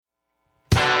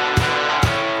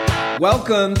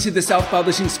Welcome to the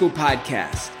Self-Publishing School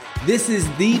podcast. This is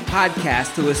the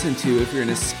podcast to listen to if you're an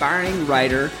aspiring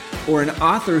writer or an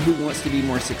author who wants to be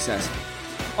more successful.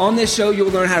 On this show,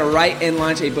 you'll learn how to write and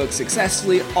launch a book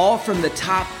successfully, all from the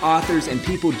top authors and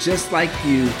people just like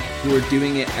you who are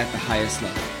doing it at the highest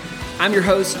level. I'm your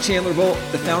host, Chandler Volt,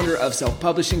 the founder of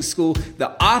Self-Publishing School,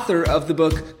 the author of the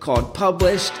book called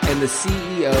Published, and the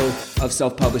CEO of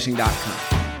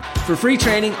selfpublishing.com. For free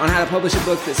training on how to publish a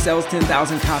book that sells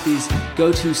 10,000 copies,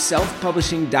 go to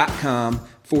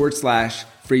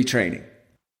selfpublishing.com/free training.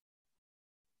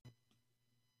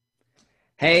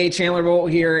 Hey, Chandler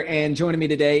Volt here, and joining me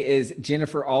today is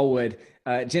Jennifer Allwood.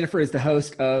 Jennifer is the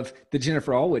host of The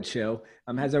Jennifer Allwood Show,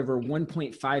 has over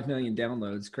 1.5 million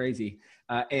downloads, crazy,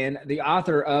 and the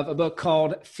author of a book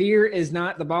called Fear is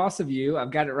Not the Boss of You. I've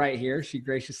got it right here. She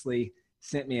graciously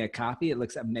sent me a copy. It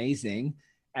looks amazing,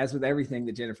 as with everything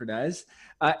that Jennifer does.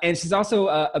 And she's also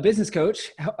a business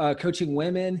coach, coaching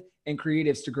women and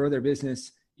creatives to grow their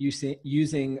business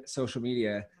using social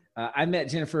media. I met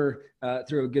Jennifer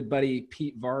through a good buddy,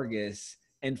 Pete Vargas.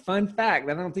 And fun fact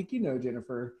that I don't think you know,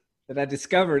 Jennifer, that I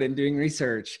discovered in doing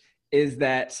research is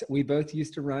that we both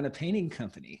used to run a painting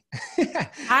company.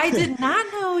 I did not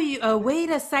know you. Oh, wait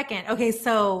a second. Okay,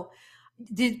 so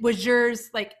was yours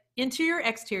like interior,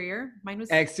 exterior? Mine was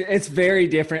It's very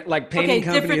different. Like painting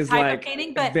company is like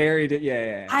painting, but very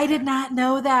yeah. I did not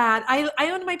know that.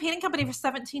 I owned my painting company for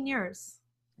 17 years.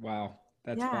 Wow,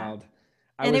 that's wild.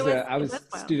 I was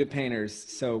student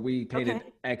painters, so we painted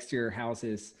exterior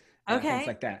houses, things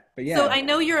like that. But yeah. So I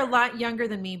know you're a lot younger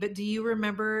than me, but do you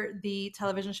remember the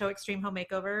television show Extreme Home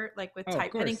Makeover, like with Ty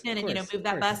Pennington and Move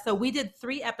That Bus? So we did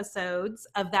 3 episodes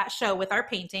of that show with our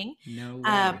painting. No way.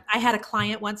 I had a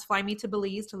client once fly me to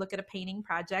Belize to look at a painting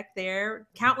project there.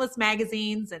 Countless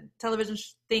magazines and television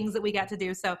things that we got to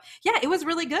do. So yeah, it was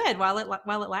really good while it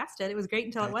lasted. It was great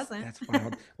until it wasn't. That's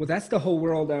wild. Well, that's the whole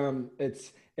world.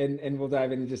 And we'll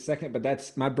dive in just a second, but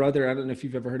that's my brother. I don't know if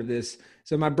you've ever heard of this.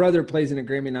 So my brother plays in a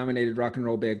Grammy-nominated rock and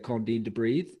roll band called Need to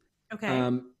Breathe. Okay.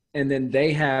 And then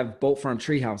they have Bolt Farm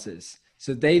tree houses.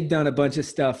 So they've done a bunch of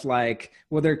stuff like,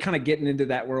 well, they're kind of getting into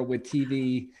that world with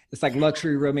TV. It's like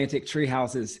luxury romantic tree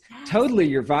houses. Totally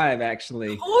your vibe,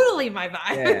 actually. Totally my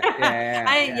vibe.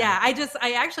 Yeah.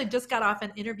 I actually just got off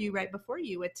an interview right before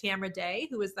you with Tamra Day,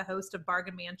 who is the host of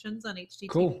Bargain Mansions on HGTV.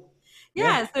 Cool.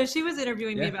 Yeah, so she was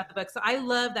interviewing me about the book. So I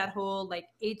love that whole like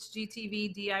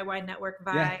HGTV DIY network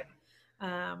vibe.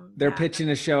 They're pitching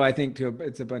a show, I think,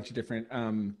 it's a bunch of different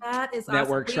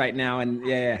networks right now, and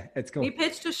it's cool. We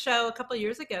pitched a show a couple of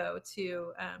years ago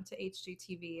to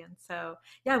HGTV, and so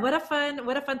what a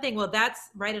fun thing. Well, that's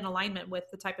right in alignment with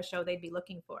the type of show they'd be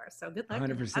looking for. So good luck.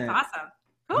 100%. That's awesome.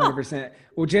 Cool. 100%.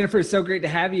 Well, Jennifer, it's so great to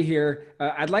have you here.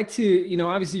 I'd like to,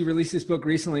 obviously you released this book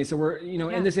recently. So we're,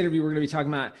 in this interview, we're going to be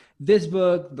talking about this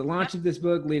book, the launch of this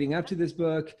book, leading up to this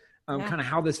book, kind of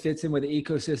how this fits in with the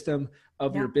ecosystem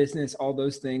of your business, all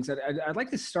those things. I'd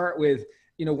like to start with,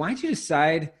 why did you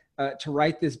decide to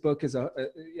write this book as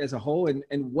a whole,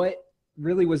 and what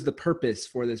really was the purpose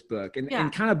for this book, and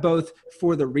kind of both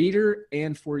for the reader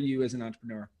and for you as an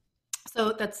entrepreneur?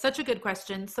 So that's such a good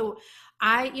question. So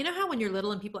you know how when you're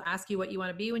little and people ask you what you want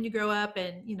to be when you grow up,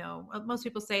 and, most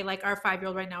people say, like our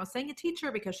 5-year-old right now is saying a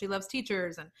teacher because she loves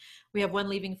teachers. And we have one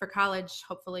leaving for college,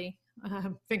 hopefully,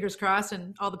 fingers crossed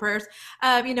and all the prayers,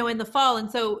 in the fall. And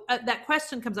so that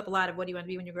question comes up a lot of what do you want to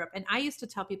be when you grow up? And I used to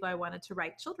tell people I wanted to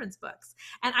write children's books,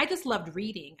 and I just loved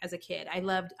reading as a kid. I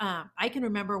loved, I can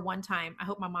remember one time, I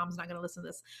hope my mom's not going to listen to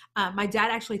this. My dad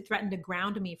actually threatened to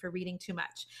ground me for reading too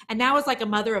much. And now as like a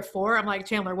mother of 4, I'm like,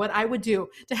 Chandler, what I would do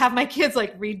to have my kids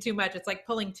like read too much. It's like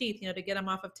pulling teeth, to get them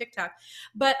off of TikTok.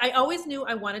 But I always knew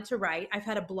I wanted to write. I've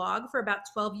had a blog for about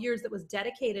 12 years that was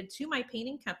dedicated to my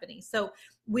painting company. So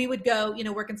we would go,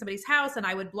 work in somebody's house, and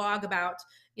I would blog about,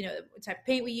 what type of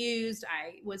paint we used.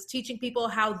 I was teaching people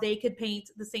how they could paint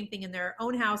the same thing in their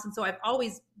own house. And so I've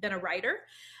always been a writer.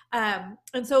 And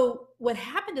so what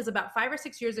happened is about 5 or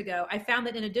 6 years ago, I found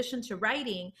that in addition to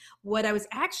writing, what I was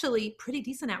actually pretty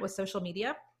decent at was social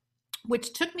media,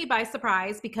 which took me by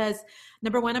surprise because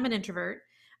number 1, I'm an introvert.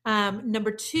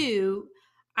 Number 2,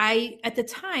 at the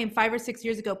time, 5 or 6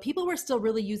 years ago, people were still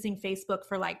really using Facebook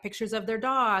for like pictures of their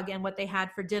dog and what they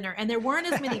had for dinner. And there weren't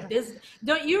as many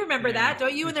don't you remember that?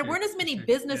 Don't you? And there weren't as many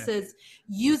businesses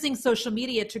using social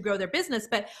media to grow their business.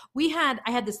 But I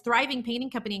had this thriving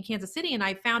painting company in Kansas City. And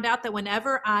I found out that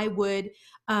whenever I would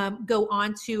go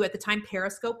on to, at the time,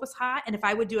 Periscope was hot. And if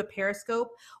I would do a Periscope,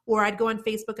 or I'd go on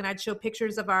Facebook and I'd show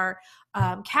pictures of our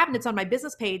cabinets on my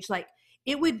business page, like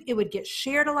it would get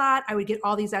shared a lot. I would get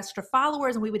all these extra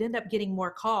followers, and we would end up getting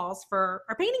more calls for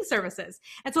our painting services.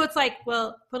 And so it's like,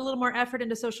 well, put a little more effort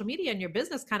into social media and your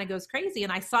business kind of goes crazy.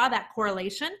 And I saw that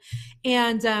correlation.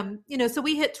 And, so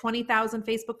we hit 20,000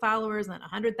 Facebook followers, and then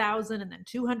 100,000, and then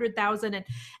 200,000.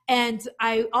 And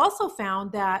I also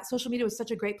found that social media was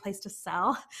such a great place to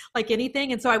sell like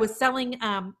anything. And so I was selling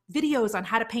videos on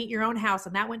how to paint your own house,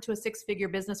 and that went to a 6-figure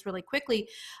business really quickly.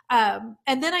 And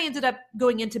then I ended up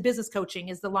going into business coaching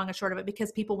is the long and short of it,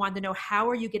 because people wanted to know, how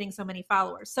are you getting so many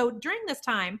followers? So during this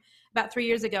time, about 3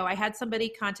 years ago, I had somebody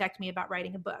contact me about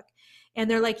writing a book, and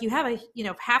they're like, you have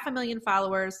 500,000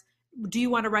 followers. Do you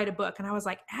want to write a book? And I was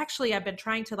like, actually, I've been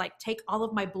trying to take all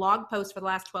of my blog posts for the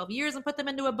last 12 years and put them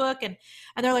into a book. And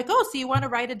they're like, oh, so you want to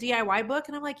write a DIY book?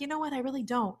 And I'm like, you know what? I really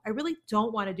don't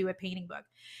want to do a painting book.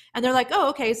 And they're like, oh,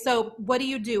 okay. So what do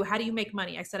you do? How do you make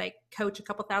money? I said, I coach a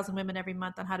couple thousand women every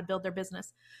month on how to build their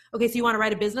business. Okay. So you want to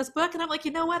write a business book? And I'm like,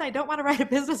 you know what? I don't want to write a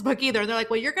business book either. And they're like,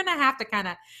 well, you're going to have to kind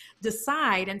of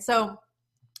decide. And so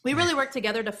we really worked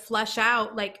together to flesh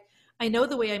out, I know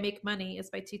the way I make money is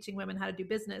by teaching women how to do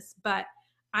business, but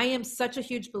I am such a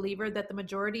huge believer that the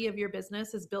majority of your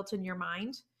business is built in your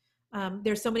mind.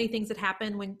 There's so many things that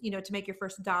happen when, to make your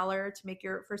first dollar, to make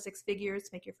your first 6 figures, to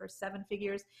make your first 7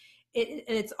 figures.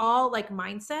 It's all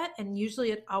mindset. And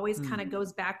usually it always kind of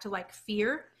goes back to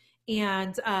fear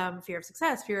and fear of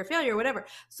success, fear of failure, whatever.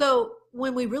 So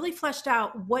when we really fleshed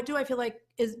out, what do I feel like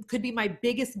could be my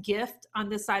biggest gift on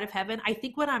this side of heaven? I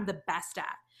think what I'm the best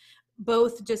at,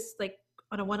 both just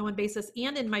on a one-on-one basis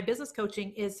and in my business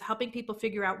coaching, is helping people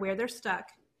figure out where they're stuck.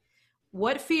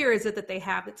 What fear is it that they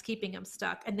have that's keeping them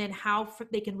stuck? And then how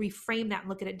they can reframe that and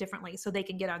look at it differently so they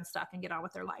can get unstuck and get on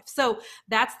with their life. So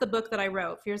that's the book that I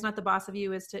wrote. Fear is Not the Boss of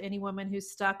You is to any woman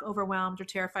who's stuck, overwhelmed, or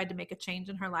terrified to make a change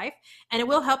in her life. And it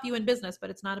will help you in business,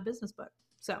 but it's not a business book.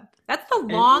 So that's the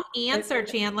long answer,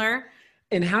 Chandler.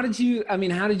 And how did you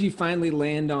finally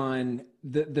land on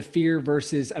the fear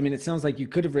versus, it sounds like you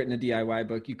could have written a DIY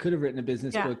book. You could have written a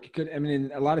business book.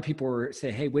 A lot of people say,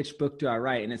 hey, which book do I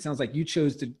write? And it sounds like you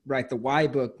chose to write the why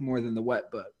book more than the what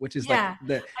book, which is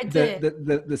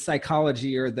the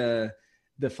psychology or the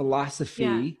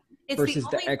philosophy versus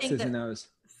the X's and O's.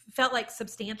 Felt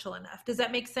substantial enough. Does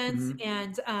that make sense?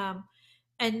 Mm-hmm.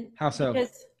 And how so?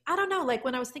 Because I don't know,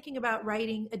 when I was thinking about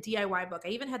writing a DIY book, I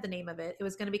even had the name of it. It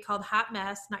was going to be called Hot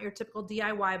Mess, Not Your Typical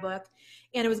DIY Book.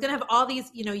 And it was going to have all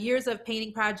these, years of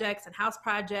painting projects and house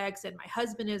projects. And my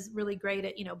husband is really great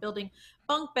at, building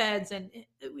bunk beds. And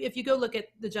if you go look at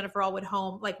the Jennifer Allwood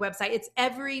Home website, it's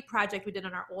every project we did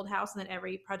in our old house and then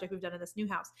every project we've done in this new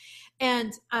house.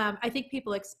 And I think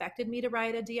people expected me to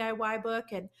write a DIY book,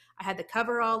 and I had the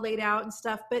cover all laid out and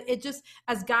stuff. But it just,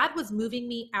 as God was moving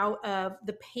me out of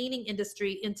the painting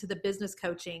industry into the business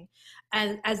coaching,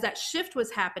 and as that shift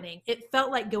was happening, it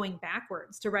felt like going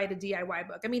backwards to write a DIY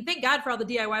book. Thank God for all the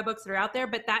DIY books that are out there,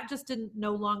 but that just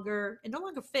no longer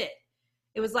fit.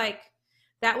 It was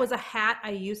that was a hat I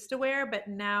used to wear, but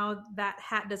now that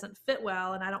hat doesn't fit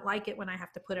well, and I don't like it when I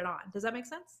have to put it on. Does that make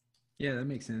sense? Yeah, that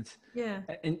makes sense. Yeah.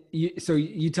 And so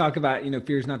you talk about,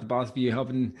 fear is not the boss of you,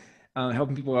 helping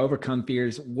people overcome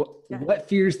fears. What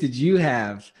fears did you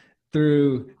have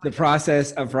through the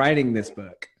process of writing this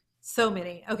book? So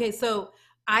many. Okay. So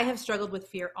I have struggled with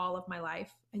fear all of my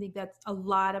life. I think that's a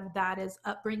lot of that is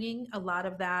upbringing. A lot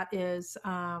of that is,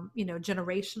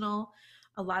 generational.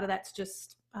 A lot of that's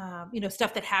just,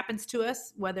 stuff that happens to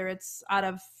us, whether it's out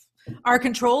of our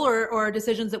control or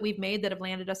decisions that we've made that have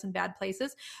landed us in bad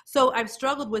places. So I've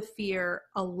struggled with fear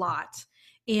a lot.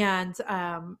 And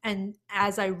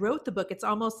as I wrote the book, it's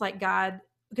almost like God,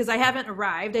 because I haven't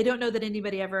arrived. I don't know that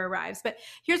anybody ever arrives, but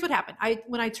here's what happened.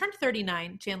 When I turned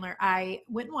 39, Chandler, I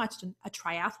went and watched a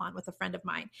triathlon with a friend of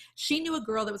mine. She knew a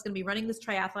girl that was going to be running this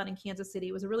triathlon in Kansas City.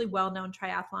 It was a really well-known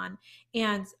triathlon.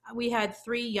 And we had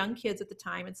 3 young kids at the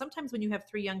time. And sometimes when you have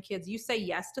 3 young kids, you say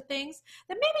yes to things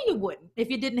that maybe you wouldn't if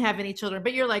you didn't have any children,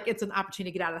 but you're like, it's an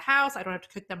opportunity to get out of the house. I don't have to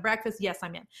cook them breakfast. Yes,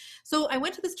 I'm in. So I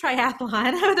went to this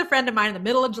triathlon with a friend of mine in the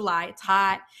middle of July. It's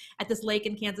hot at this lake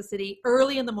in Kansas City,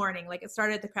 early in the morning. It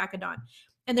started at the crack of dawn.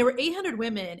 And there were 800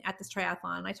 women at this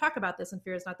triathlon. I talk about this in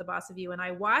Fear is Not the Boss of You. And I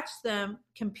watched them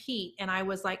compete. And I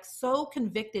was so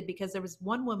convicted, because there was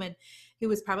one woman who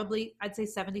was probably, I'd say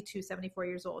 72, 74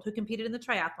 years old, who competed in the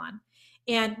triathlon.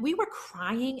 And we were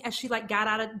crying as she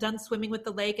got done swimming with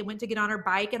the lake and went to get on her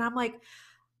bike. And I'm like,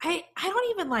 I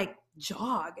don't even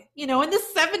jog, and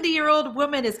this 70-year-old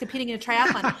woman is competing in a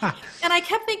triathlon. And I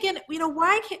kept thinking,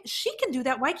 why can't she can do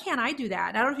that? Why can't I do that?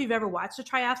 And I don't know if you've ever watched a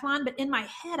triathlon, but in my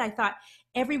head, I thought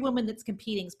every woman that's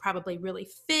competing is probably really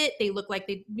fit. They look like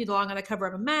they belong on the cover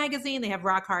of a magazine. They have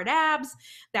rock hard abs.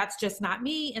 That's just not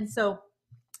me. And so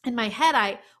in my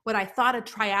head, what I thought a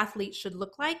triathlete should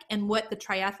look like and what the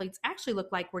triathletes actually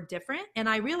look like were different. And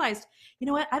I realized, you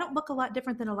know what? I don't look a lot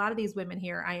different than a lot of these women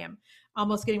here. I am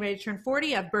almost getting ready to turn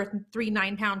 40. I've birthed 3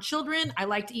 9-pound children. I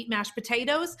like to eat mashed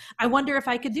potatoes. I wonder if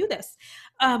I could do this.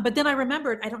 But then I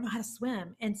remembered I don't know how to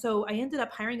swim. And so I ended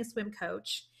up hiring a swim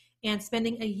coach and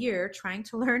spending a year trying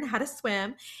to learn how to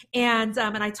swim. And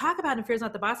I talk about in Fear's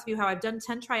Not the Boss of You how I've done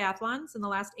 10 triathlons in the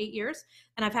last 8 years,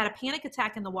 and I've had a panic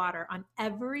attack in the water on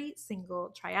every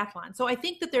single triathlon. So I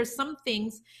think that there's some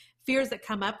things, fears that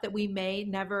come up that we may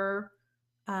never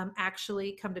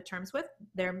actually come to terms with.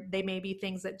 They may be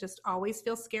things that just always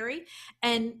feel scary.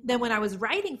 And then when I was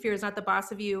writing Fear's Not the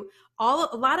Boss of You,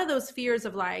 a lot of those fears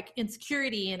of like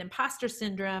insecurity and imposter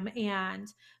syndrome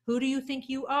and who do you think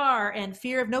you are and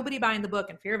fear of nobody buying the book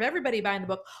and fear of everybody buying the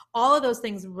book, all of those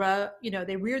things,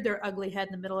 they reared their ugly head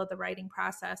in the middle of the writing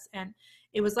process. And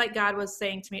it was like God was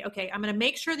saying to me, okay, I'm going to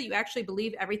make sure that you actually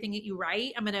believe everything that you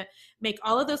write. I'm going to make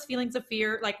all of those feelings of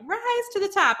fear like rise to the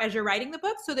top as you're writing the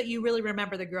book so that you really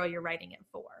remember the girl you're writing it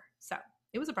for. So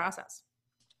it was a process.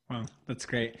 Wow, that's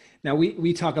great. Now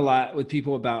we talk a lot with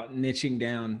people about niching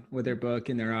down with their book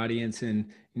and their audience,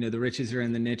 and the riches are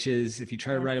in the niches. If you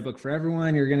try to write a book for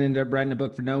everyone, you're going to end up writing a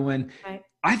book for no one. Right.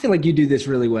 I feel like you do this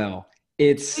really well.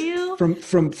 It's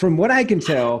from what I can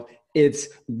tell, it's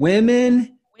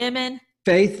women,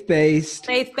 faith-based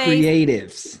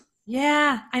creatives.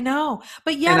 Yeah, I know.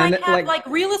 But yet I have like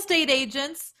real estate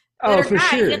agents that are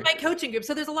guys in my coaching group.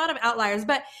 So there's a lot of outliers,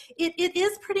 but it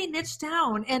is pretty niche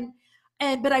down.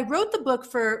 But I wrote the book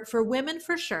for women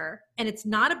for sure. And it's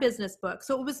not a business book.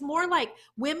 So it was more like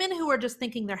women who are just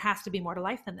thinking there has to be more to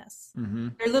life than this. Mm-hmm.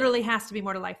 There literally has to be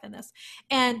more to life than this.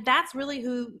 And that's really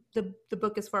who the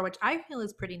book is for, which I feel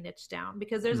is pretty niche down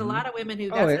because there's a lot of women who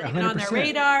that's not even on their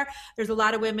radar. There's a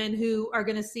lot of women who are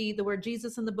going to see the word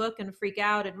Jesus in the book and freak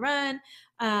out and run.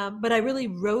 But I really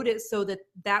wrote it so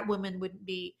that woman wouldn't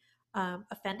be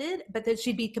offended, but that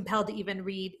she'd be compelled to even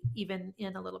read even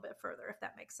in a little bit further, if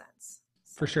that makes sense.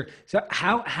 For sure. So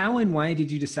how and why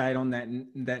did you decide on that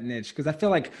niche? Because I feel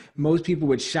like most people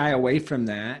would shy away from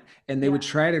that and they would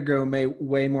try to go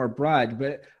way more broad.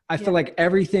 But I feel like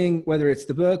everything, whether it's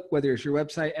the book, whether it's your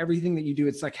website, everything that you do,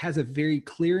 it's like has a very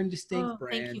clear and distinct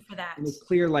brand. Thank you for that. And it's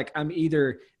clear, like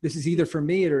this is either for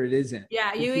me or it isn't.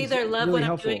 Yeah, you either love really what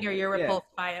I'm doing or you're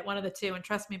repulsed by it. One of the two. And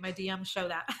trust me, my DMs show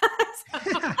that.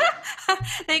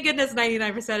 Thank goodness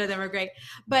 99% of them are great.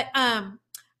 But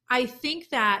I think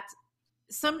that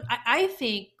I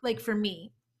think like for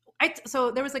me,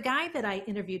 so there was a guy that I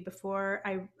interviewed before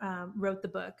I wrote the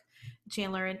book,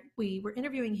 Chandler, and we were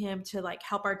interviewing him to like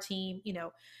help our team.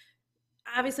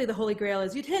 Obviously the Holy Grail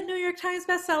is you'd hit New York Times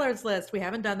bestsellers list. We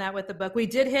haven't done that with the book. We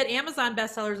did hit Amazon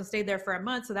bestsellers and stayed there for a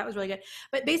month. So that was really good.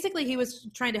 But basically he was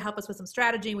trying to help us with some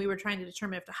strategy and we were trying to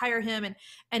determine if to hire him.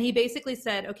 And he basically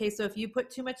said, okay, so if you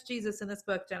put too much Jesus in this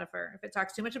book, Jennifer, if it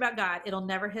talks too much about God, it'll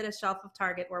never hit a shelf of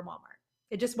Target or Walmart.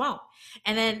 It just won't.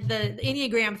 And then the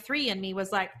Enneagram 3 in me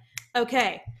was like,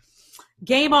 okay,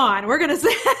 game on. We're going to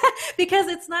say, because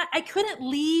I couldn't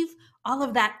leave all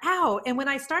of that out. And when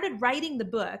I started writing the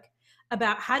book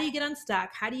about how do you get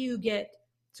unstuck, how do you get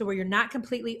to where you're not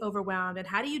completely overwhelmed, and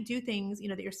how do you do things,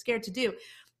 that you're scared to do,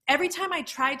 every time I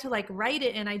tried to like write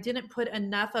it and I didn't put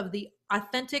enough of the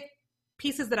authentic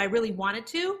pieces that I really wanted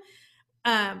to,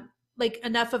 like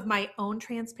enough of my own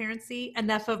transparency,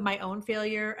 enough of my own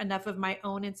failure, enough of my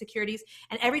own insecurities.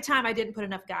 And every time I didn't put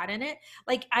enough God in it,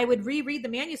 like I would reread the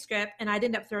manuscript and I'd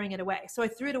end up throwing it away. So I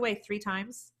threw it away 3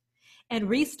 times and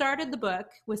restarted the book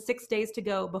with 6 days to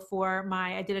go before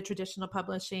I did a traditional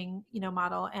publishing,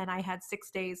 model. And I had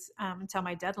 6 days until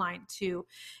my deadline to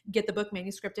get the book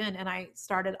manuscript in. And I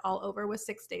started all over with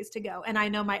 6 days to go. And I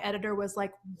know my editor was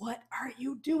like, what are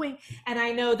you doing? And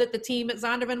I know that the team at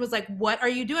Zondervan was like, what are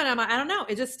you doing? I'm like, I don't know.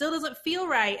 It just still doesn't feel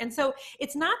right. And so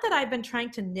it's not that I've been trying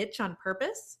to niche on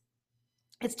purpose.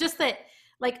 It's just that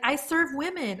like I serve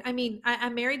women. I mean,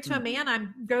 I'm married to a man.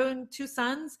 I'm growing 2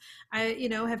 sons. I,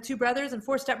 have 2 brothers and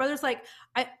 4 stepbrothers. Like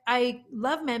I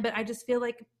love men, but I just feel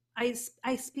like I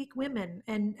speak women.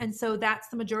 And so that's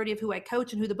the majority of who I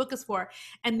coach and who the book is for.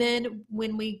 And then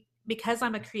because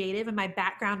I'm a creative and my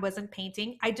background wasn't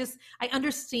painting, I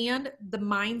understand the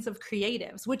minds of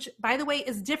creatives, which by the way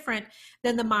is different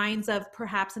than the minds of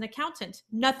perhaps an accountant.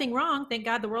 Nothing wrong. Thank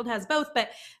God the world has both,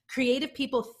 but creative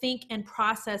people think and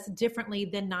process differently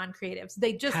than non-creatives.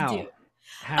 They just do.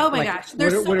 Oh my gosh.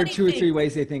 What are 2 or 3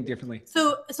 ways they think differently?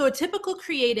 So a typical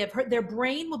creative, their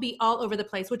brain will be all over the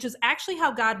place, which is actually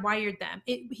how God wired them.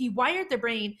 He wired their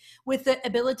brain with the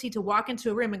ability to walk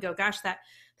into a room and go, gosh, that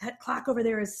that clock over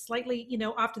there is slightly,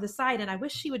 off to the side. And I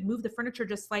wish she would move the furniture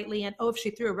just slightly. And, oh, if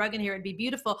she threw a rug in here, it'd be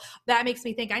beautiful. That makes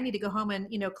me think I need to go home and,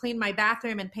 clean my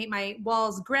bathroom and paint my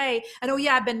walls gray. And, oh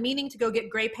yeah, I've been meaning to go get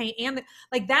gray paint. And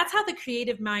that's how the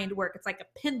creative mind works. It's like a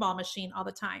pinball machine all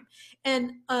the time.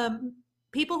 And,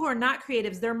 people who are not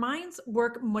creatives, their minds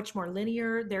work much more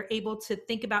linear. They're able to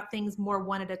think about things more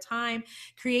one at a time.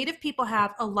 Creative people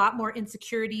have a lot more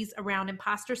insecurities around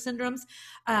imposter syndromes,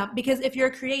 because if you're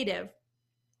a creative,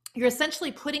 you're essentially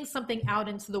putting something out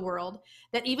into the world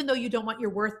that, even though you don't want your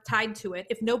worth tied to it,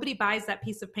 if nobody buys that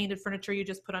piece of painted furniture you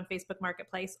just put on Facebook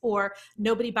Marketplace, or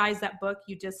nobody buys that book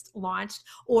you just launched,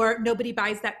 or nobody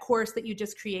buys that course that you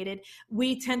just created,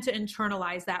 we tend to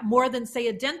internalize that more than, say,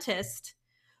 a dentist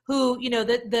who,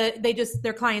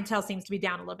 their clientele seems to be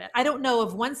down a little bit. I don't know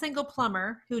of one single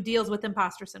plumber who deals with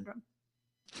imposter syndrome.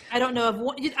 I don't know of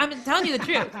one. I'm telling you the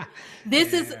truth.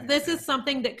 This is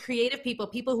something that creative people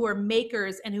who are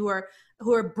makers and who are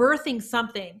birthing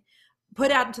something,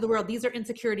 put out into the world. These are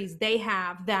insecurities they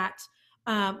have that,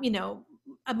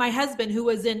 my husband, who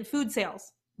was in food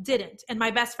sales, didn't. And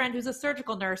my best friend, who's a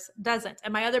surgical nurse, doesn't.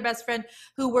 And my other best friend,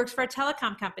 who works for a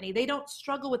telecom company, they don't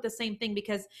struggle with the same thing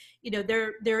because,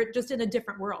 they're just in a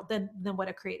different world than what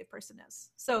a creative person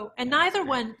is. So, and neither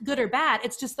one good or bad.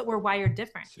 It's just that we're wired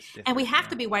different. And we have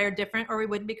to be wired different or we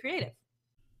wouldn't be creative.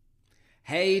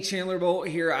 Hey, Chandler Bolt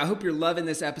here. I hope you're loving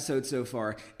this episode so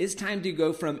far. It's time to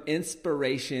go from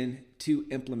inspiration to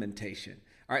implementation.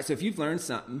 All right, so if you've learned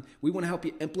something, we want to help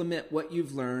you implement what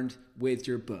you've learned with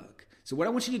your book. So what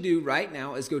I want you to do right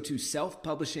now is go to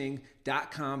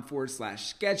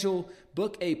selfpublishing.com/schedule,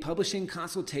 book a publishing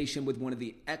consultation with one of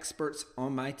the experts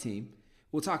on my team.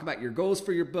 We'll talk about your goals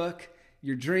for your book,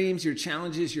 your dreams, your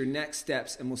challenges, your next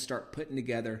steps, and we'll start putting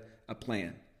together a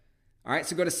plan. All right,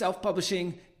 so go to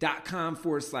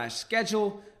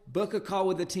selfpublishing.com/schedule, book a call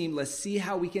with the team. Let's see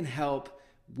how we can help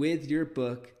with your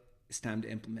book. It's time to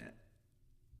implement.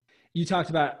 You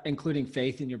talked about including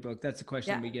faith in your book. That's a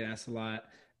question we get asked a lot.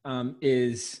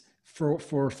 Is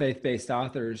for faith-based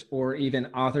authors, or even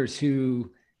authors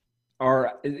who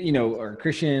are, or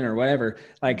Christian or whatever,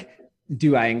 like,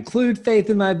 do I include faith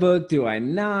in my book? Do I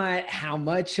not? How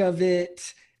much of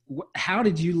it? How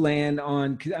did you land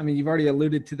on, you've already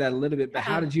alluded to that a little bit, but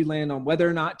how did you land on whether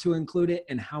or not to include it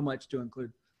and how much to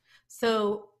include?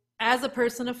 So as a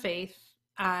person of faith,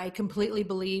 I completely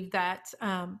believe that,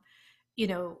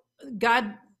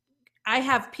 God, I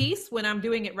have peace when I'm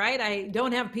doing it right. I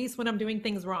don't have peace when I'm doing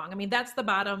things wrong. That's the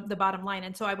bottom line.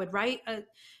 And so I would write,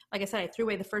 like I said, I threw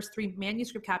away the first 3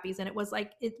 manuscript copies, and it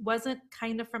wasn't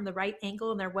kind of from the right angle,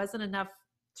 and there wasn't enough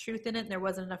truth in it, and there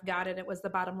wasn't enough God in it, was the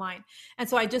bottom line. And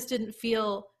so I just didn't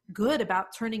feel good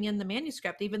about turning in the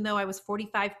manuscript, even though I was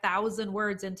 45,000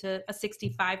 words into a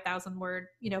 65,000 word,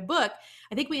 book.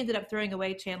 I think we ended up throwing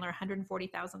away, Chandler,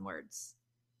 140,000 words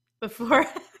before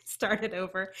I started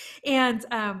over. And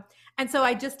so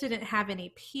I just didn't have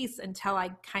any peace until I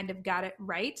kind of got it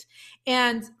right.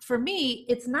 And for me,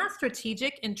 it's not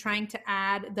strategic in trying to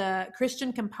add the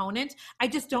Christian component. I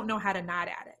just don't know how to not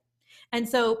add it. And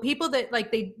so people that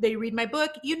they read my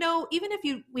book, even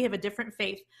if we have a different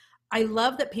faith, I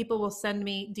love that people will send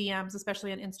me DMs,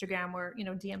 especially on Instagram, where,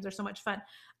 DMs are so much fun.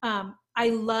 I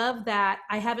love that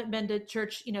I haven't been to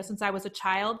church, since I was a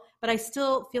child, but I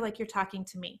still feel like you're talking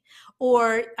to me.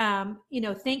 Or,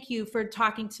 thank you for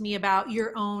talking to me about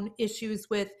your own issues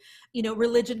with,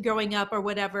 religion growing up or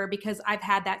whatever, because I've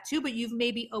had that too, but you've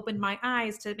maybe opened my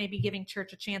eyes to maybe giving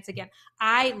church a chance again.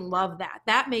 I love that.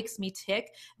 That makes me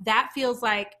tick. That feels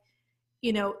like,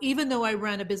 even though I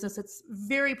run a business that's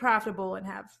very profitable and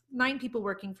have 9 people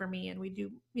working for me, and we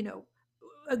do,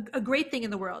 a great thing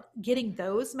in the world, getting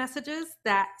those messages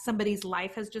that somebody's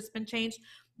life has just been changed,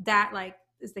 that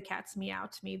is the cat's meow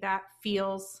to me. That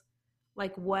feels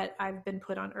like what I've been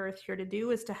put on earth here to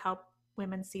do, is to help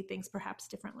women see things perhaps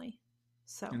differently.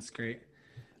 So that's great.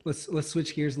 Let's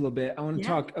switch gears a little bit. I want to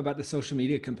talk about the social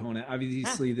media component.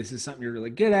 Obviously, this is something you're really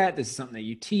good at. This is something that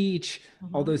you teach,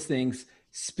 all those things.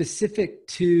 Specific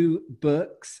to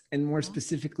books, and more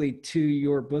specifically to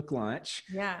your book launch.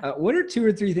 What are 2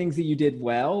 or 3 things that you did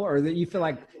well, or that you feel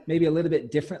like maybe a little bit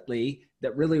differently,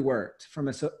 that really worked from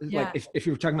like if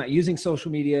you were talking about using social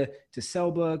media to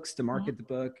sell books, to market the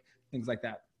book, things like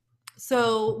that?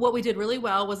 So what we did really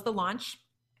well was the launch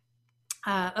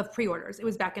of pre-orders. It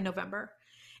was back in November,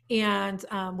 and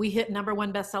we hit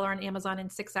 #1 bestseller on Amazon in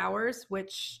 6 hours,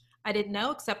 which I didn't know,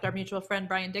 except our mutual friend,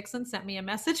 Brian Dixon, sent me a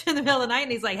message in the middle of the night,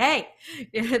 and he's like, hey,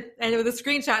 and with a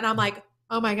screenshot. And I'm like,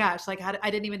 Oh my gosh. Like I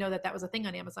didn't even know that that was a thing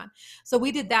on Amazon. So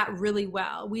we did that really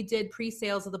well. We did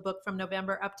pre-sales of the book from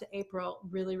November up to April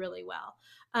really, really well.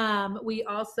 We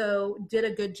also did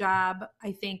a good job,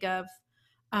 I think, of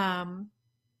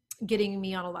getting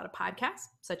me on a lot of podcasts,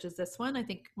 such as this one. I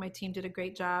think my team did a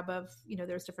great job of,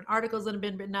 there's different articles that have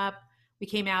been written up. We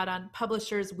came out on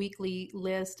Publishers Weekly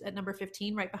list at number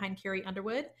 15, right behind Carrie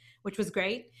Underwood, which was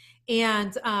great.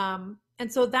 And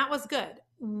so that was good.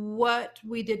 What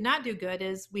we did not do good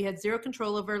is we had zero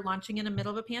control over launching in the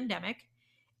middle of a pandemic.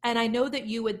 And I know that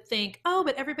you would think, oh,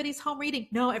 but everybody's home reading.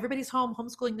 No, everybody's home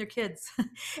homeschooling their kids.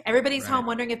 Everybody's home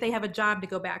wondering if they have a job to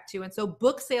go back to. And so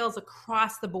book sales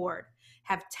across the board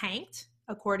have tanked,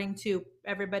 according to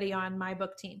everybody on my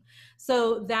book team.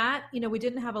 So that, we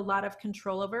didn't have a lot of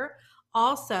control over.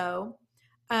 Also,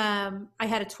 I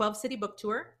had a 12-city book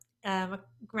tour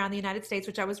around the United States,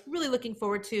 which I was really looking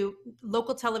forward to.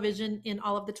 Local television in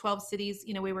all of the 12 cities,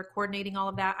 we were coordinating all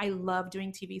of that. I love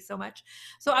doing TV so much.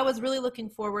 So I was really looking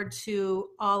forward to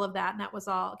all of that, and that was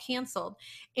all canceled.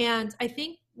 And I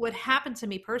think what happened to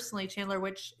me personally, Chandler,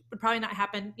 which would probably not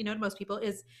happen, to most people,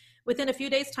 is within a few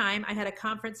days' time, I had a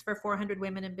conference for 400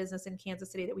 women in business in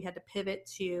Kansas City that we had to pivot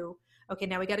to, okay,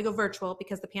 now we got to go virtual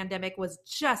because the pandemic was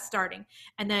just starting.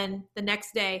 And then the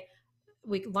next day,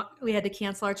 we had to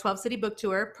cancel our 12-city book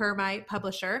tour per my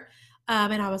publisher.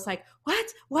 And I was like,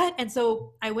 what? And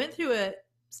so I went through a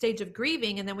stage of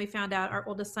grieving, and then we found out our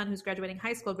oldest son, who's graduating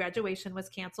high school, graduation was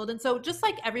canceled. And so just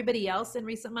like everybody else in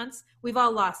recent months, we've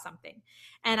all lost something.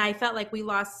 And I felt like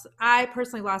I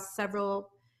personally lost several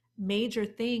major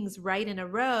things right in a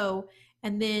row.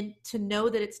 And then to know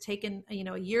that it's taken,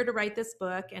 a year to write this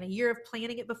book and a year of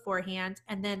planning it beforehand,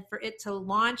 and then for it to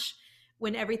launch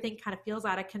when everything kind of feels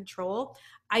out of control,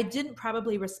 I didn't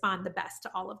probably respond the best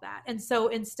to all of that. And so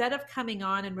instead of coming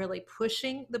on and really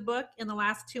pushing the book in the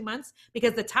last 2 months,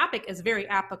 because the topic is very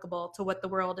applicable to what the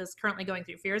world is currently going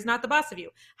through. Fear is not the boss of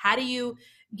you. How do you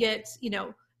get,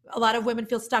 a lot of women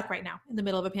feel stuck right now in the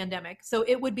middle of a pandemic. So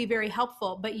it would be very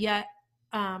helpful, but yet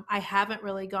I haven't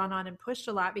really gone on and pushed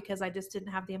a lot because I just didn't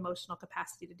have the emotional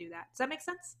capacity to do that. Does that make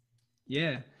sense?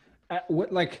 Yeah.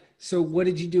 So what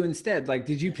did you do instead? Like,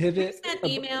 did you pivot? I sent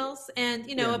emails and,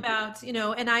 about,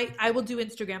 and I will do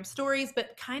Instagram stories,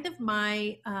 but kind of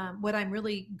my, what I'm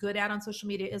really good at on social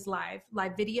media is live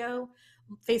video,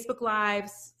 Facebook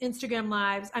lives, Instagram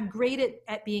lives. I'm great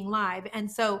at being live.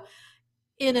 And so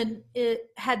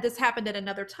had this happened at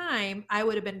another time, I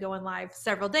would have been going live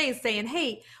several days saying,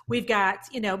 hey, we've got,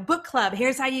 book club.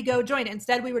 Here's how you go join it.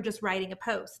 Instead, we were just writing a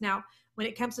post. Now, when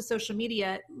it comes to social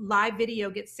media, live video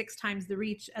gets 6 times the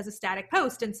reach as a static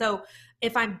post. And so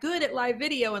if I'm good at live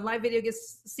video and live video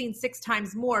gets seen 6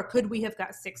 times more, could we have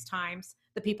got 6 times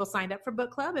the people signed up for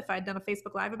book club if I'd done a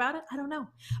Facebook Live about it? I don't know.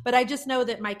 But I just know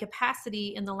that my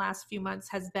capacity in the last few months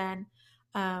has been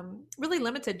really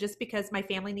limited just because my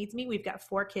family needs me. We've got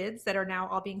 4 kids that are now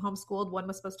all being homeschooled. One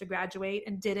was supposed to graduate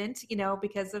and didn't,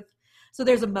 so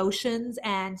there's emotions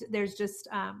and there's just,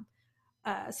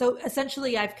 so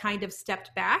essentially I've kind of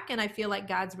stepped back, and I feel like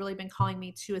God's really been calling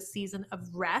me to a season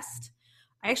of rest.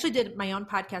 I actually did my own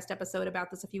podcast episode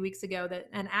about this a few weeks ago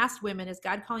and asked women, is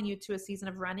God calling you to a season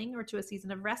of running or to a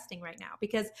season of resting right now?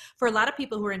 Because for a lot of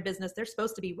people who are in business, they're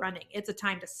supposed to be running. It's a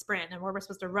time to sprint, and we're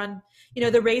supposed to run,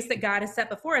 the race that God has set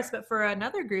before us. But for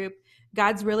another group,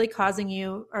 God's really calling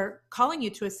you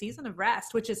to a season of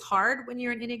rest, which is hard when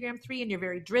you're an Enneagram 3 and you're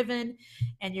very driven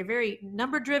and you're very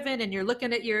number driven and you're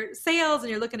looking at your sales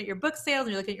and you're looking at your book sales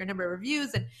and you're looking at your number of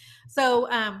reviews. And so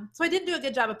I didn't do a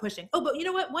good job of pushing. Oh, but you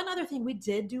know what? One other thing we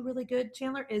did do really good,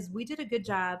 Chandler, is we did a good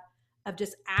job of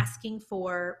just asking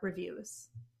for reviews.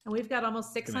 And we've got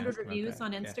almost 600 reviews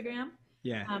on Instagram.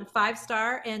 Yeah.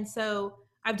 5-star. And so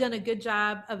I've done a good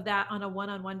job of that on a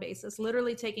one-on-one basis,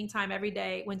 literally taking time every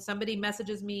day. When somebody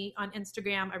messages me on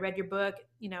Instagram, I read your book,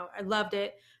 I loved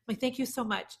it. I'm like, thank you so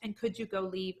much. And could you go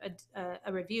leave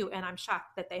a review? And I'm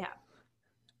shocked that they have.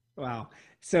 Wow.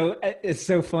 So it's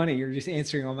so funny. You're just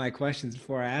answering all my questions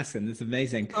before I ask them. It's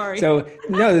amazing. Sorry. So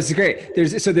no, this is great.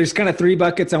 There's kind of 3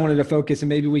 buckets I wanted to focus, and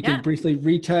maybe we can briefly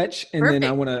retouch. And Perfect. then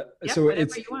I want to, so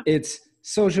it's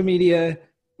social media,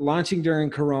 launching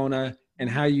during Corona, and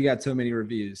how you got so many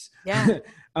reviews. Yeah.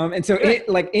 And so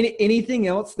anything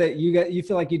else that you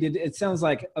feel like you did, it sounds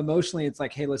like emotionally, it's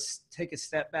like, hey, let's take a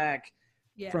step back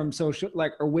from social,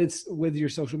 or with your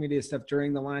social media stuff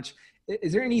during the launch.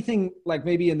 Is there anything like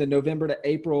maybe in the November to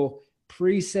April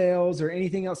pre-sales or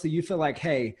anything else that you feel like,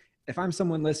 hey, if I'm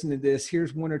someone listening to this,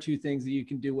 here's 1 or 2 things that you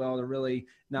can do well to really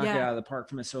knock it out of the park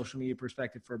from a social media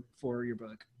perspective for your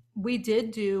book? We did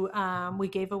do, we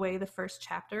gave away the first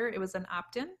chapter. It was an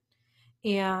opt-in.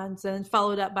 and then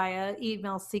followed up by an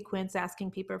email sequence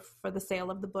asking people for the sale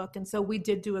of the book. And so we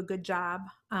did do a good job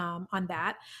on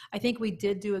that. I think we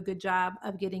did do a good job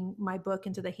of getting my book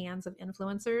into the hands of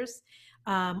influencers.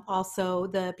 Also,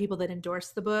 the people that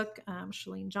endorsed the book,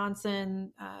 Shalene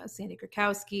Johnson, Sandy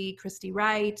Krakowski, Christy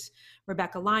Wright,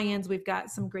 Rebecca Lyons. We've got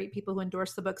some great people who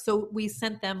endorsed the book. So we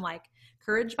sent them like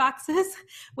courage boxes,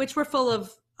 which were full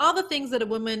of all the things that a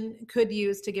woman could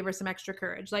use to give her some extra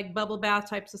courage, like bubble bath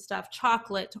types of stuff,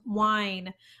 chocolate,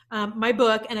 wine, my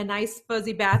book, and a nice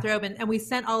fuzzy bathrobe. And we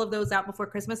sent all of those out before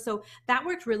Christmas. So that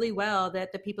worked really well,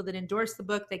 that the people that endorsed the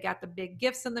book, they got the big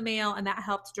gifts in the mail, and that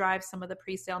helped drive some of the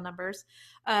pre-sale numbers.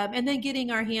 And then getting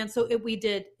our hands, we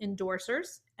did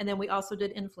endorsers, and then we also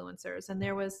did influencers. And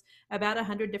there was about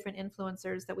 100 different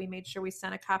influencers that we made sure we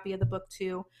sent a copy of the book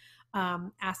to,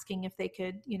 asking if they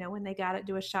could, when they got it,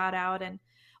 do a shout out. And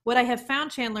what I have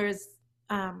found, Chandler, is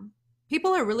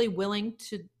people are really willing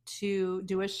to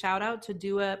do a shout out, to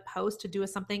do a post, to do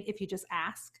something if you just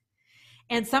ask.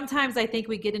 And sometimes I think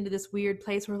we get into this weird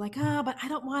place where we're like, but I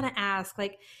don't want to ask.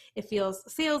 Like, it feels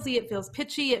salesy, it feels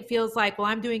pitchy, it feels like, well,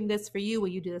 I'm doing this for you, will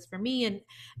you do this for me? And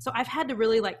so I've had to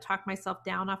really like talk myself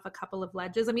down off a couple of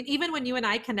ledges. I mean, even when you and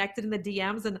I connected in the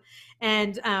DMs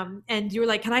and you were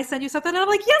like, can I send you something? And I'm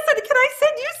like, yes, can I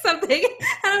send you something?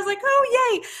 And I was like,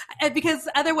 oh, yay. And because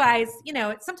otherwise,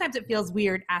 sometimes it feels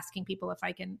weird asking people if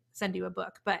I can send you a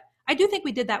book. But I do think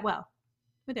we did that well.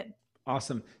 We did.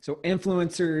 Awesome. So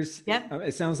influencers, yep.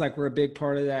 It sounds like we're a big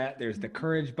part of that. There's the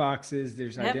courage boxes.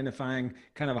 There's identifying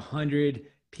kind of 100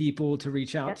 people to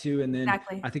reach out to. And then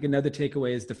I think another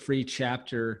takeaway is the free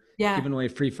chapter, giving away a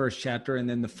free first chapter. And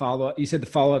then the follow-up, you said the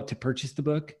follow-up to purchase the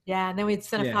book. Yeah. And then we'd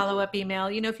send a follow-up email.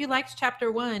 If you liked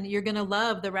chapter 1, you're going to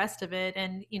love the rest of it.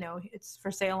 And, it's for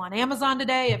sale on Amazon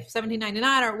today at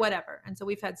 $17.99 or whatever. And so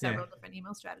we've had several different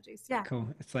email strategies. Yeah.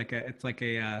 Cool. It's like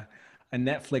a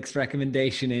Netflix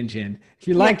recommendation engine. If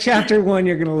you like chapter 1,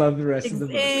 you're going to love the rest of the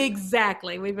book.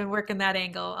 Exactly. We've been working that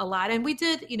angle a lot. And we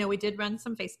did run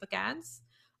some Facebook ads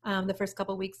the first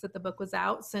couple of weeks that the book was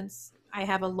out, since I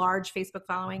have a large Facebook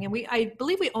following. And I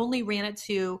believe we only ran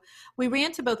to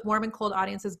both warm and cold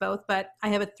audiences both, but I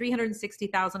have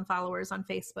 360,000 followers on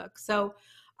Facebook. So,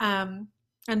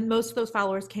 and most of those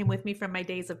followers came with me from my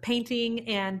days of painting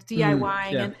and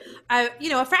DIYing.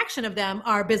 And a fraction of them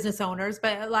are business owners,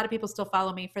 but a lot of people still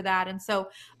follow me for that. And so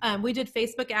we did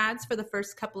Facebook ads for the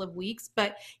first couple of weeks.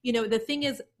 But, the thing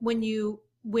is,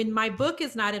 when my book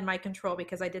is not in my control,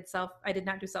 because I did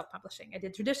not do self-publishing, I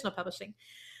did traditional publishing.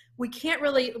 We can't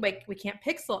really, we can't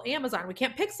pixel Amazon. We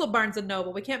can't pixel Barnes &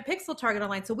 Noble. We can't pixel Target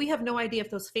Online. So we have no idea if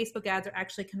those Facebook ads are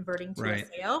actually converting to a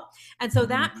sale. And so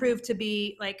that proved to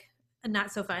be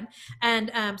not so fun.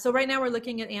 And so right now we're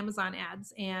looking at Amazon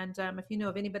ads. And if you know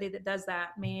of anybody that does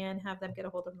that, man, have them get a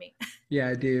hold of me. Yeah,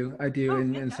 I do.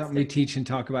 And something we teach and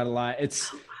talk about a lot.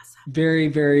 It's very,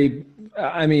 very,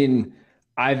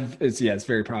 it's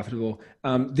very profitable.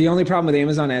 The only problem with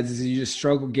Amazon ads is you just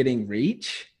struggle getting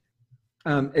reach.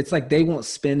 It's like they won't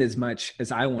spend as much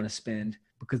as I want to spend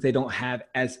because they don't have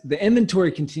the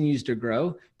inventory continues to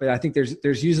grow, but I think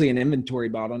there's usually an inventory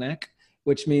bottleneck,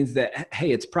 which means that,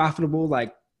 hey, it's profitable.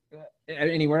 Like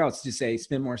anywhere else, just say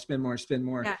spend more.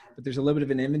 Yeah. But there's a little bit of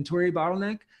an inventory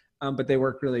bottleneck, but they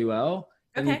work really well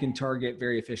and you can target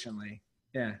very efficiently.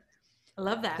 Yeah. I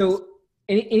love that. So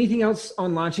anything else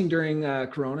on launching during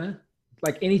Corona?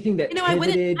 Like anything that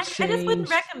pivoted, I just wouldn't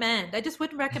recommend. I just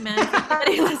wouldn't recommend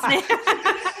anybody listening.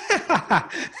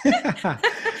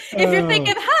 If you're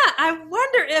thinking, I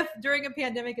wonder if during a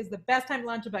pandemic is the best time to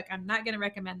launch a book, I'm not going to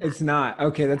recommend that. It's not.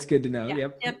 Okay, that's good to know. Yeah.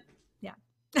 Yep.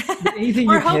 Anything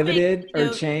you pivoted or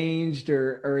changed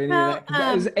or any of that? 'Cause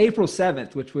that was April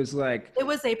 7th, which was it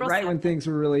was April 7th. Right when things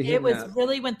were really hitting It was up.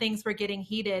 really when things were getting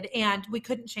heated, and we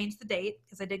couldn't change the date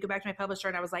because I did go back to my publisher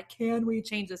and I was like, can we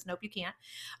change this? Nope, you can't.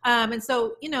 And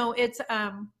so, it's,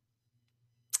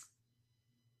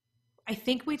 I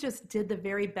think we just did the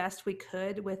very best we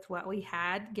could with what we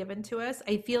had given to us.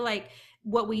 I feel like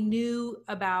what we knew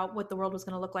about what the world was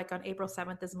going to look like on April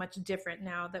 7th is much different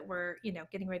now that we're,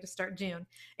 getting ready to start June.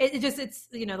 It's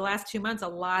the last 2 months, a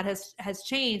lot has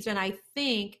changed. And I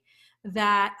think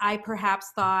that I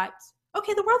perhaps thought,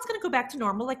 okay, the world's going to go back to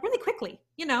normal, like really quickly,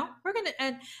 we're going to,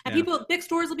 and people, big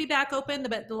stores will be back open.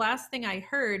 But the last thing I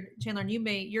heard, Chandler, and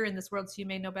you're in this world, so you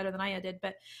may know better than I did,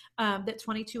 but that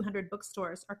 2,200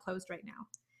 bookstores are closed right now.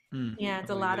 And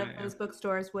a lot of those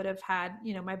bookstores would have had,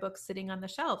 my books sitting on the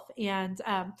shelf, and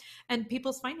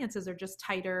people's finances are just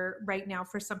tighter right now.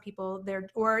 For some people,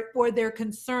 they're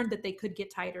concerned that they could get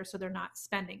tighter, so they're not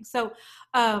spending. So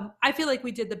I feel like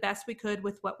we did the best we could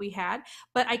with what we had.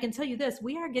 But I can tell you this: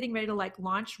 we are getting ready to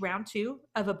launch round 2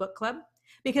 of a book club.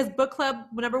 because book club,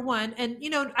 number one, and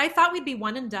I thought we'd be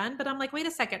one and done, but I'm like, wait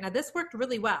a second. Now this worked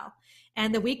really well.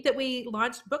 And the week that we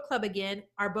launched book club again,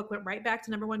 our book went right back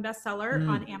to #1 bestseller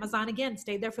on Amazon again,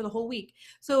 stayed there for the whole week.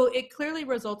 So it clearly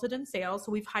resulted in sales.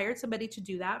 So we've hired somebody to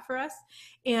do that for us.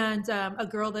 And a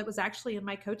girl that was actually in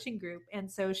my coaching group.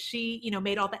 And so she,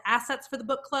 made all the assets for the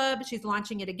book club. She's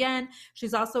launching it again.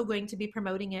 She's also going to be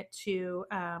promoting it to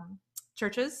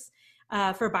churches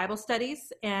for Bible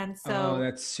studies. And so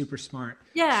that's super smart.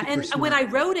 Yeah. Super and smart. when I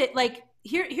wrote it, like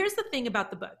here's the thing about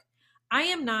the book. I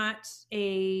am not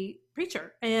a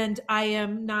preacher, and I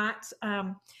am not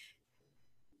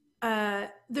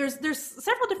there's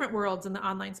several different worlds in the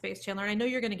online space, Chandler. And I know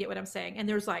you're going to get what I'm saying. And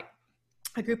there's like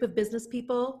a group of business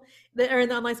people that are in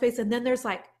the online space. And then there's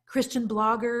like Christian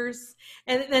bloggers.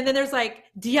 And then there's like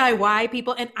DIY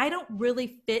people. And I don't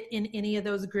really fit in any of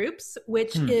those groups,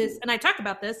 which is, and I talk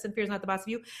about this in Fear is Not the Boss of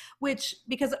You,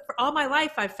 because for all my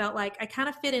life, I felt like I kind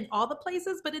of fit in all the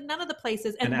places, but in none of the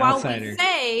places. And while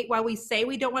we say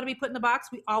we don't want to be put in the box,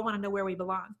 we all want to know where we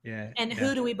belong.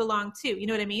 Who do we belong to? You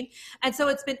know what I mean? And so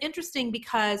it's been interesting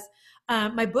because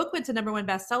my book went to #1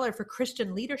 bestseller for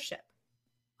Christian leadership.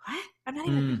 What? I'm not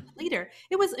even a leader.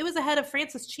 It was ahead of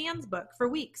Francis Chan's book for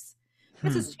weeks.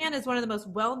 Francis Chan is one of the most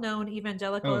well-known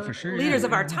evangelical leaders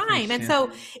of our time. And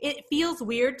so it feels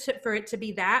weird for it to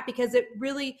be that, because it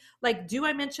really, like, do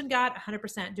I mention God?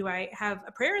 100%. Do I have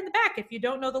a prayer in the back if you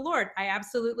don't know the Lord? I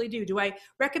absolutely do. Do I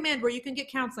recommend where you can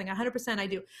get counseling? 100% I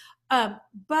do.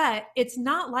 But it's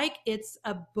not like it's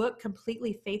a book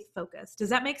completely faith-focused. Does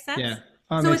that make sense? Yeah.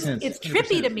 So it's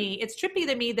trippy to me. It's trippy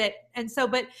to me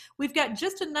but we've got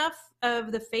just enough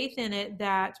of the faith in it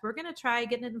that we're going to try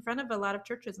getting it in front of a lot of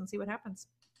churches and see what happens.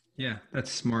 Yeah,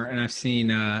 that's smart. And I've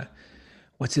seen,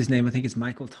 what's his name? I think it's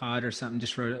Michael Todd or something,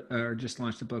 just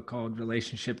launched a book called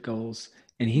Relationship Goals.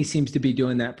 And he seems to be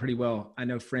doing that pretty well. I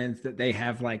know friends that they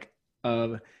have like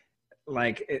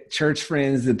church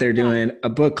friends that they're doing a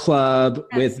book club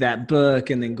with that book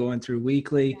and then going through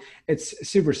weekly. It's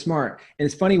super smart. And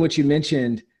it's funny what you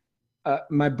mentioned,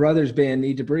 my brother's band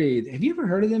Need to Breathe. Have you ever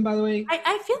heard of them, by the way?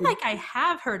 I feel like I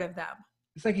have heard of them.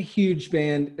 It's like a huge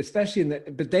band, especially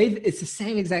it's the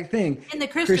same exact thing in the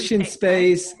Christian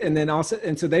space. Right? And then also,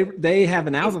 and so they have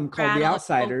an album called The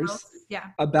Outsiders.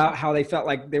 About how they felt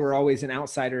like they were always an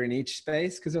outsider in each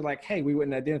space, because they're like, hey, we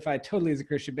wouldn't identify totally as a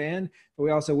Christian band, but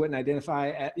we also wouldn't identify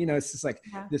it's just like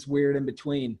this weird in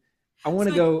between. I want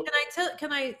to go.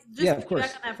 Can I just back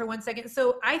on that for 1 second?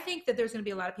 So I think that there's going to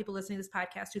be a lot of people listening to this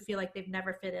podcast who feel like they've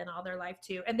never fit in all their life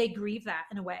too, and they grieve that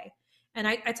in a way. And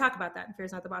I talk about that in Fear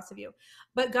is Not the Boss of You.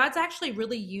 But God's actually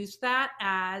really used that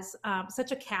as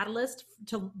such a catalyst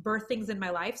to birth things in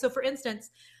my life. So for instance,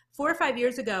 4 or 5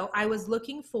 years ago, I was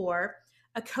looking for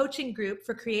a coaching group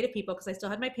for creative people, because I still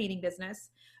had my painting business,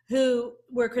 who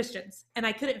were Christians, and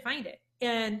I couldn't find it.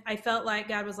 And I felt like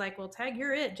God was like, well, tag,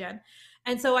 you're it, Jen.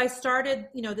 And so I started,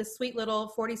 this sweet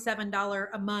little $47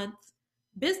 a month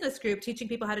business group, teaching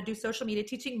people how to do social media,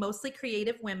 teaching mostly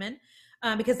creative women,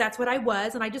 because that's what I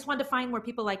was. And I just wanted to find more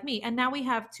people like me. And now we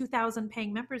have 2,000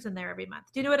 paying members in there every month.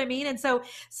 Do you know what I mean? And so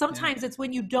sometimes it's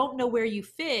when you don't know where you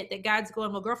fit that God's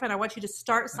going, well, girlfriend, I want you to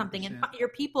start something. 100%. And your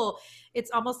people, it's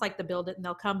almost like the build it and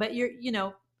they'll come. But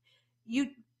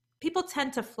people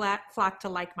tend to flock to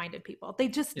like-minded people. They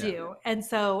just do. And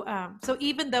so, so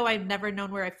even though I've never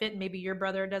known where I fit, and maybe your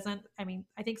brother doesn't,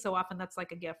 I think so often that's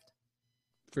like a gift.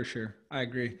 For sure. I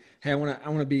agree. Hey, I want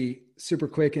to be super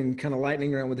quick and kind of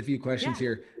lightning around with a few questions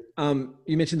here. You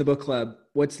mentioned the book club.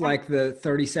 What's like the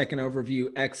 30-second overview,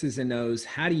 X's and O's?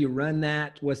 How do you run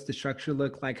that? What's the structure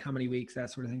look like? How many weeks?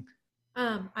 That sort of thing.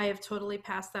 I have totally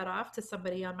passed that off to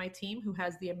somebody on my team who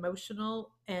has the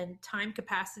emotional and time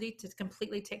capacity to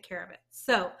completely take care of it.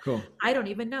 So cool. I don't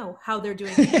even know how they're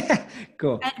doing it.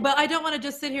 Cool. But I don't want to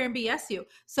just sit here and BS you.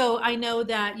 So I know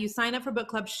that you sign up for book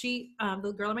club.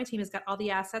 The girl on my team has got all the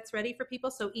assets ready for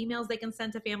people. So emails they can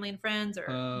send to family and friends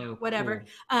or whatever.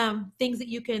 Cool. Things that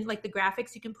you can, like the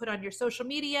graphics you can put on your social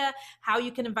media, how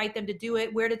you can invite them to do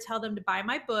it, where to tell them to buy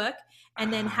my book,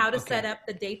 and then how to set up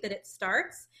the date that it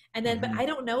starts. And then, but I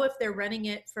don't know if they're running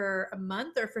it for a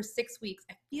month or for 6 weeks.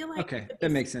 I feel like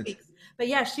that makes sense. But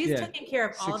she's taking care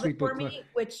of all of it for me,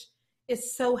 which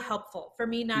is so helpful for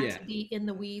me not to be in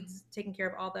the weeds, taking care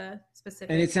of all the specifics.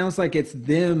 And it sounds like it's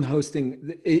them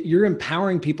hosting. You're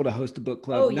empowering people to host a book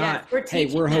club,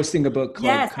 we're hosting a book club.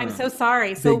 Yes, I'm so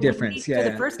sorry. So big difference. For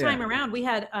the first time around, we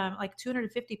had like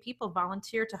 250 people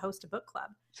volunteer to host a book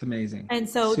club. It's amazing. And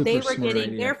so they were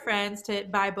getting their friends to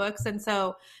buy books. And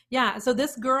so, so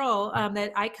this girl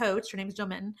that I coached, her name is Jill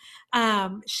Minton.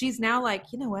 She's now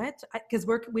like, you know what? Because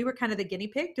we were kind of the guinea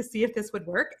pig to see if this would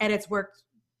work. And it's worked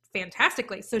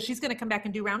fantastically. So she's going to come back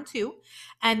and do round 2.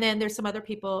 And then there's some other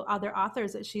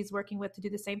authors that she's working with to do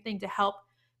the same thing, to help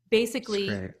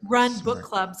basically run book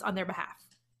clubs on their behalf.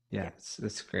 Yeah,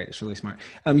 that's great. It's really smart.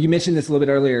 You mentioned this a little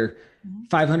bit earlier,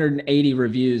 580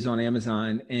 reviews on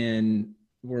Amazon, and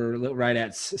we're right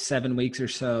at 7 weeks or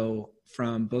so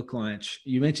from book launch.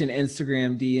 You mentioned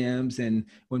Instagram DMs, and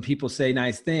when people say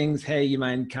nice things, hey, you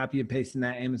mind copy and pasting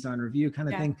that Amazon review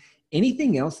kind of thing.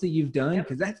 Anything else that you've done?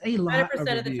 Because that's a lot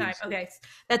 100% of the time. Okay,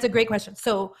 that's a great question.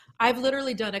 So I've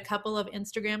literally done a couple of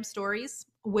Instagram stories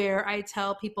where I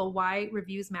tell people why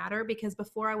reviews matter, because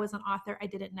before I was an author, I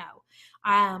didn't know.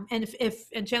 And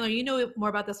Chandler, you know more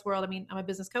about this world. I mean, I'm a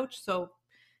business coach, so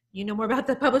you know more about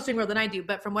the publishing world than I do.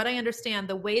 But from what I understand,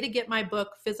 the way to get my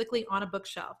book physically on a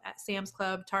bookshelf at Sam's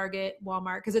Club, Target,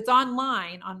 Walmart, because it's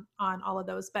online on all of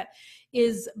those, but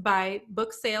is by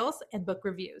book sales and book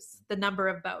reviews, the number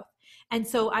of both. And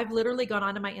so I've literally gone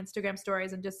onto my Instagram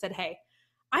stories and just said, hey,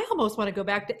 I almost want to go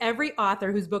back to every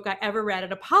author whose book I ever read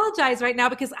and apologize right now,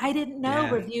 because I didn't know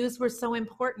reviews were so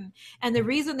important. And the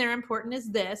reason they're important is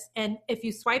this. And if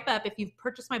you swipe up, if you've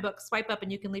purchased my book, swipe up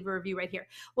and you can leave a review right here.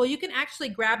 Well, you can actually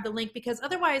grab the link, because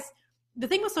otherwise, the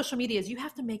thing with social media is you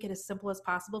have to make it as simple as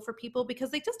possible for people, because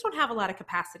they just don't have a lot of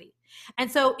capacity. And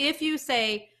so if you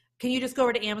say, can you just go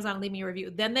over to Amazon and leave me a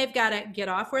review? Then they've got to get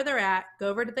off where they're at, go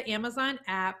over to the Amazon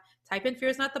app, type in Fear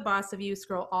is Not the Boss of You,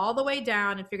 scroll all the way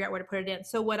down and figure out where to put it in.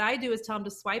 So what I do is tell them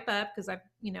to swipe up, because I've,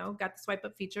 got the swipe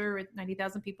up feature with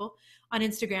 90,000 people on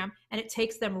Instagram, and it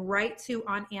takes them right to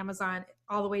on Amazon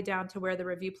all the way down to where the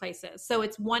review place is. So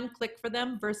it's one click for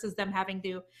them versus them having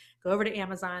to go over to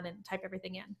Amazon and type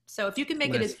everything in. So if you can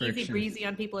make it as easy breezy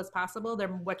on people as possible, they're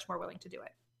much more willing to do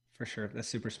it. For sure. That's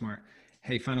super smart.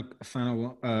 Hey, final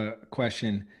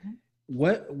question.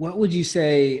 What would you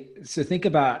say? So think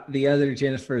about the other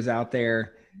Jennifers out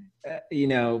there,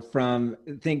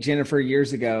 think Jennifer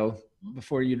years ago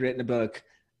before you'd written a book.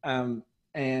 And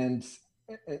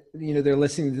they're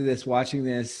listening to this, watching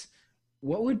this.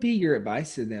 What would be your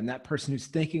advice to them? That person who's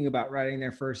thinking about writing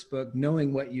their first book,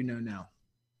 knowing what you know now.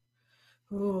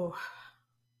 Ooh,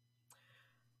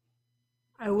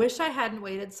 I wish I hadn't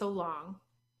waited so long,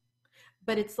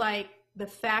 but it's like, the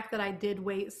fact that I did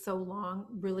wait so long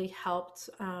really helped.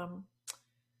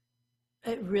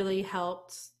 It really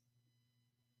helped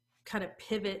kind of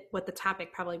pivot what the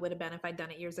topic probably would have been if I'd done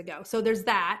it years ago. So there's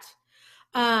that.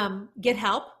 Get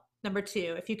help. Number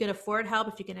 2, if you can afford help,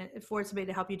 if you can afford somebody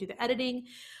to help you do the editing,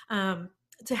 to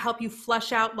help you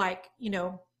flush out,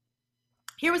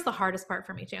 here was the hardest part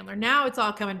for me, Chandler. Now it's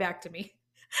all coming back to me.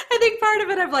 I think part of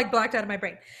it I've blocked out of my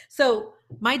brain. So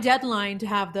my deadline to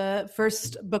have the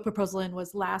first book proposal in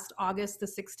was last August the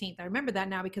 16th. I remember that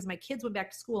now because my kids went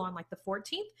back to school on the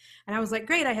 14th. And I was like,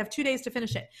 great, I have 2 days to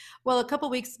finish it. Well, a couple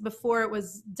weeks before it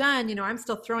was done, I'm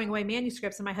still throwing away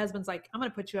manuscripts. And my husband's like, I'm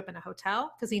going to put you up in a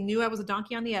hotel, because he knew I was a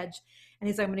donkey on the edge. And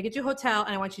he's like, I'm going to get you a hotel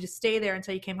and I want you to stay there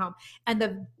until you came home. And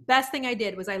the best thing I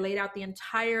did was I laid out the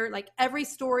entire, every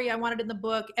story I wanted in the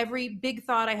book, every big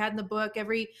thought I had in the book,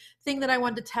 every thing that I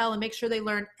wanted to tell and make sure they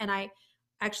learned. And I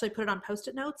actually put it on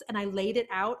Post-it notes and I laid it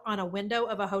out on a window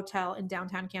of a hotel in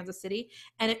downtown Kansas City.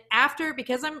 And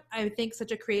because I think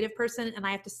such a creative person and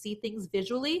I have to see things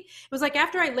visually, it was like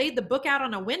after I laid the book out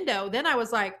on a window, then I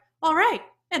was like, all right,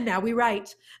 and now we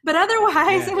write. But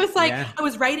otherwise it was I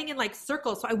was writing in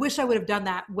circles. So I wish I would have done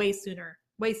that way sooner.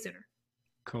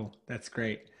 Cool. That's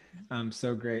great.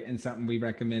 So great. And something we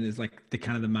recommend is the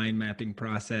kind of the mind mapping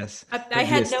process. I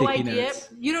had no idea. Notes.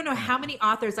 You don't know how many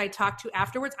authors I talked to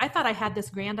afterwards. I thought I had this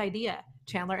grand idea,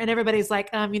 Chandler. And everybody's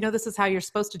like, this is how you're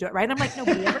supposed to do it, right? I'm like,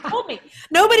 nobody ever told me.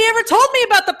 Nobody ever told me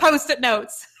about the Post-it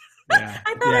notes. Yeah.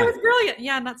 I thought I was brilliant.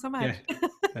 Yeah, not so much. Yeah.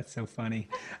 That's so funny.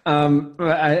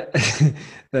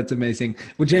 That's amazing.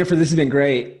 Well, Jennifer, this has been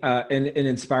great and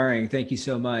inspiring. Thank you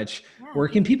so much. Yeah. Where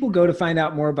can people go to find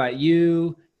out more about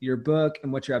you, your book,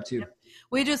 and what you're up to? Yep.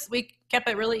 We kept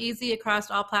it really easy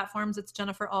across all platforms. It's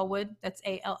Jennifer Allwood. That's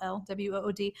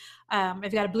ALLWOOD.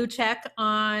 I've got a blue check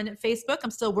on Facebook.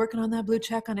 I'm still working on that blue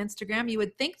check on Instagram. You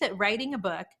would think that writing a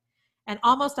book and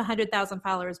almost 100,000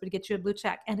 followers would get you a blue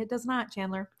check. And it does not,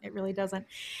 Chandler. It really doesn't.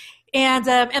 And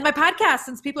my podcast,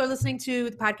 since people are listening to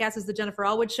the podcast, is the Jennifer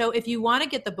Allwood Show. If you want to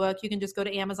get the book, you can just go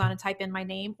to Amazon and type in my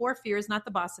name or Fear is Not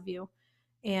the Boss of You,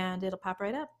 and it'll pop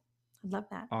right up. I'd love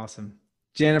that. Awesome.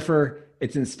 Jennifer,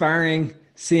 it's inspiring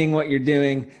seeing what you're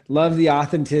doing. Love the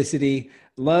authenticity,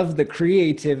 love the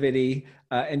creativity,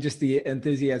 and just the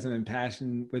enthusiasm and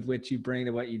passion with which you bring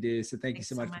to what you do. So thank you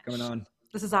so much for coming on.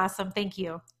 This is awesome. Thank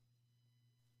you.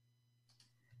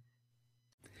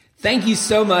 Thank you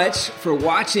so much for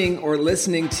watching or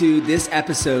listening to this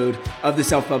episode of the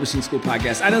Self-Publishing School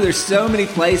podcast. I know there's so many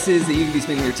places that you can be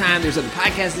spending your time. There's other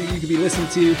podcasts that you could be listening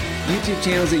to, YouTube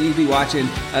channels that you could be watching.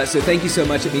 So thank you so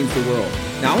much. It means the world.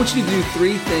 Now, I want you to do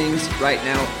 3 things right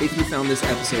now if you found this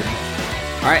episode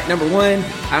helpful. All right, number 1,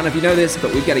 I don't know if you know this,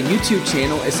 but we've got a YouTube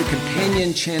channel. It's a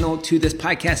companion channel to this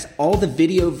podcast. All the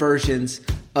video versions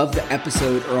of the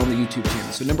episode are on the YouTube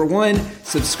channel. So number 1,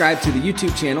 subscribe to the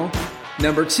YouTube channel.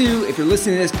 Number 2, if you're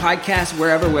listening to this podcast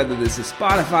wherever, whether this is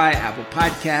Spotify, Apple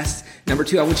Podcasts, number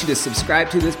 2, I want you to subscribe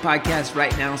to this podcast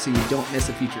right now so you don't miss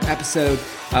a future episode.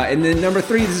 And then number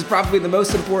 3, this is probably the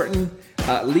most important,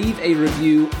 leave a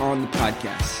review on the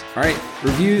podcast. All right,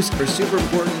 reviews are super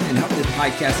important and help the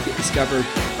podcast get discovered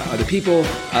by other people.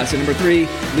 So number 3,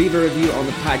 leave a review on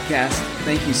the podcast.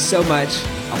 Thank you so much.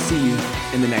 I'll see you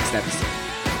in the next episode.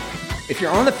 If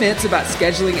you're on the fence about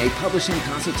scheduling a publishing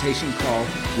consultation call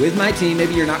with my team,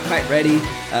 maybe you're not quite ready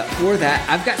for that,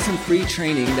 I've got some free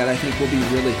training that I think will be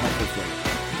really helpful for you.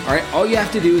 All right, all you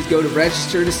have to do is go to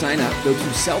register to sign up. Go to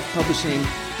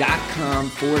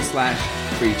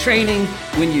selfpublishing.com/free training.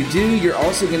 When you do, you're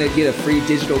also going to get a free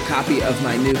digital copy of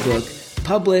my new book,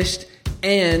 Published.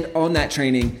 And on that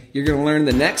training, you're going to learn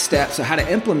the next steps, so how to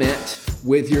implement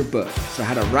with your book. So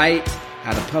how to write,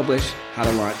 how to publish, how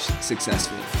to launch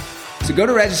successfully. So go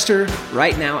to register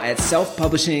right now at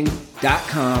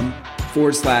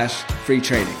selfpublishing.com/free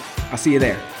training. I'll see you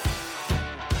there.